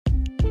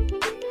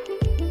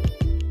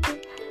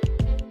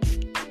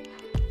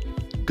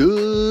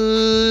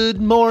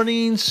Good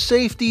morning,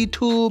 Safety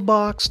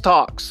Toolbox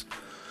Talks.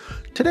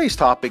 Today's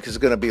topic is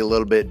going to be a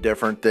little bit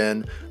different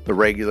than the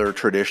regular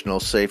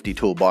traditional Safety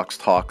Toolbox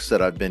Talks that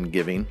I've been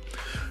giving.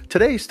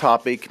 Today's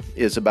topic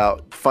is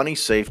about funny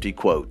safety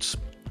quotes.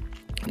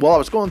 While I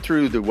was going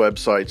through the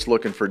websites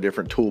looking for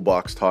different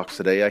toolbox talks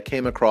today, I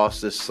came across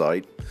this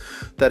site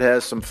that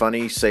has some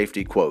funny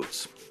safety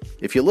quotes.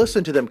 If you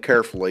listen to them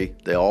carefully,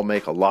 they all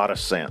make a lot of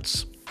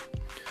sense.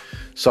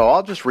 So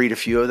I'll just read a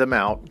few of them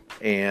out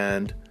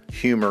and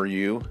humor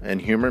you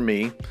and humor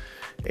me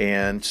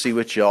and see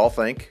what you all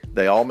think.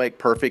 They all make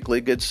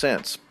perfectly good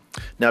sense.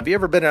 Now, have you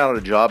ever been out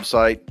at a job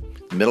site,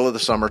 middle of the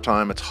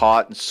summertime, it's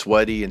hot and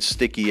sweaty and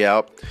sticky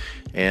out,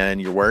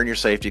 and you're wearing your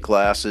safety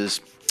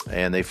glasses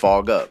and they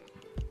fog up?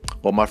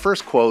 Well, my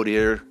first quote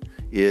here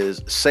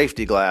is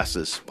safety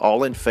glasses.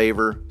 All in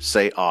favor,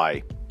 say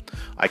aye.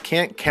 I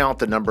can't count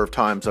the number of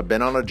times I've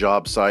been on a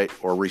job site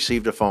or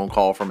received a phone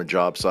call from a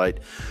job site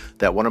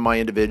that one of my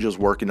individuals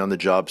working on the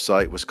job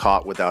site was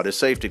caught without his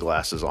safety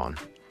glasses on.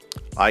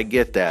 I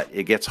get that.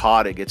 It gets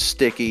hot, it gets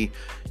sticky,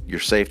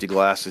 your safety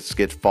glasses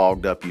get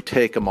fogged up. You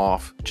take them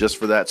off just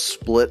for that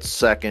split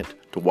second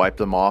to wipe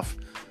them off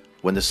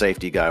when the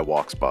safety guy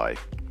walks by.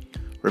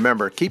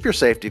 Remember, keep your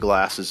safety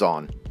glasses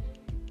on.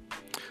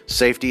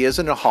 Safety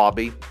isn't a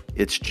hobby,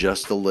 it's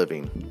just a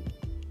living.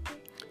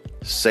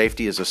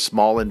 Safety is a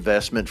small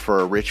investment for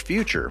a rich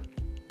future.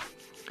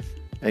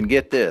 And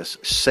get this,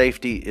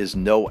 safety is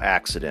no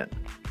accident.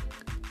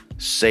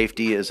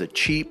 Safety is a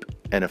cheap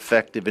and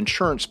effective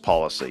insurance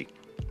policy.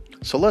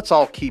 So let's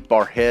all keep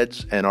our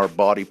heads and our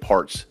body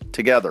parts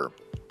together.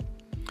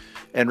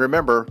 And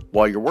remember,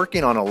 while you're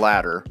working on a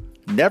ladder,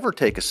 never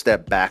take a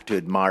step back to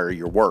admire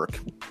your work.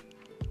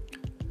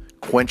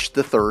 Quench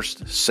the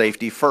thirst,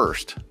 safety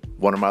first.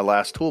 One of my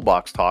last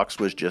toolbox talks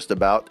was just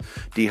about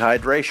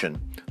dehydration.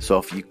 So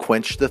if you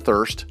quench the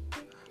thirst,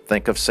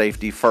 think of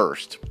safety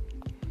first.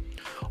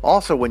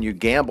 Also, when you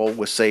gamble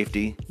with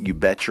safety, you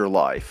bet your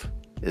life.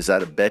 Is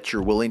that a bet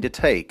you're willing to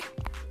take?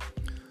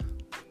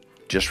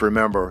 Just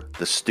remember,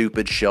 the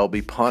stupid shall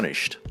be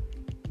punished.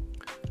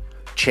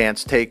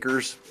 Chance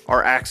takers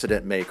are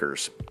accident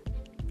makers.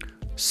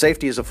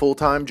 Safety is a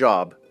full-time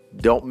job.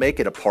 Don't make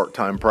it a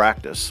part-time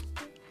practice.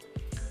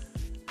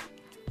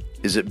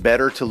 Is it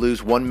better to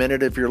lose 1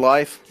 minute of your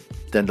life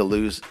than to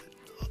lose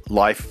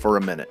life for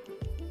a minute?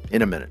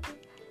 In a minute.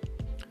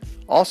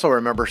 Also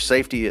remember,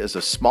 safety is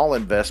a small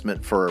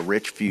investment for a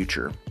rich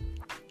future.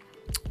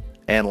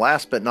 And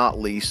last but not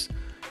least,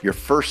 your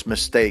first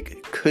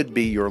mistake could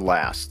be your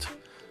last.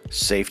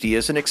 Safety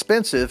isn't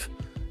expensive,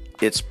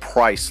 it's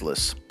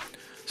priceless.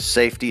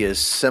 Safety is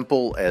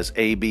simple as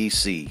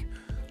ABC.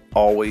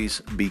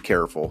 Always be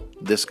careful.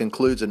 This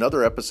concludes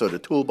another episode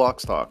of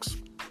Toolbox Talks.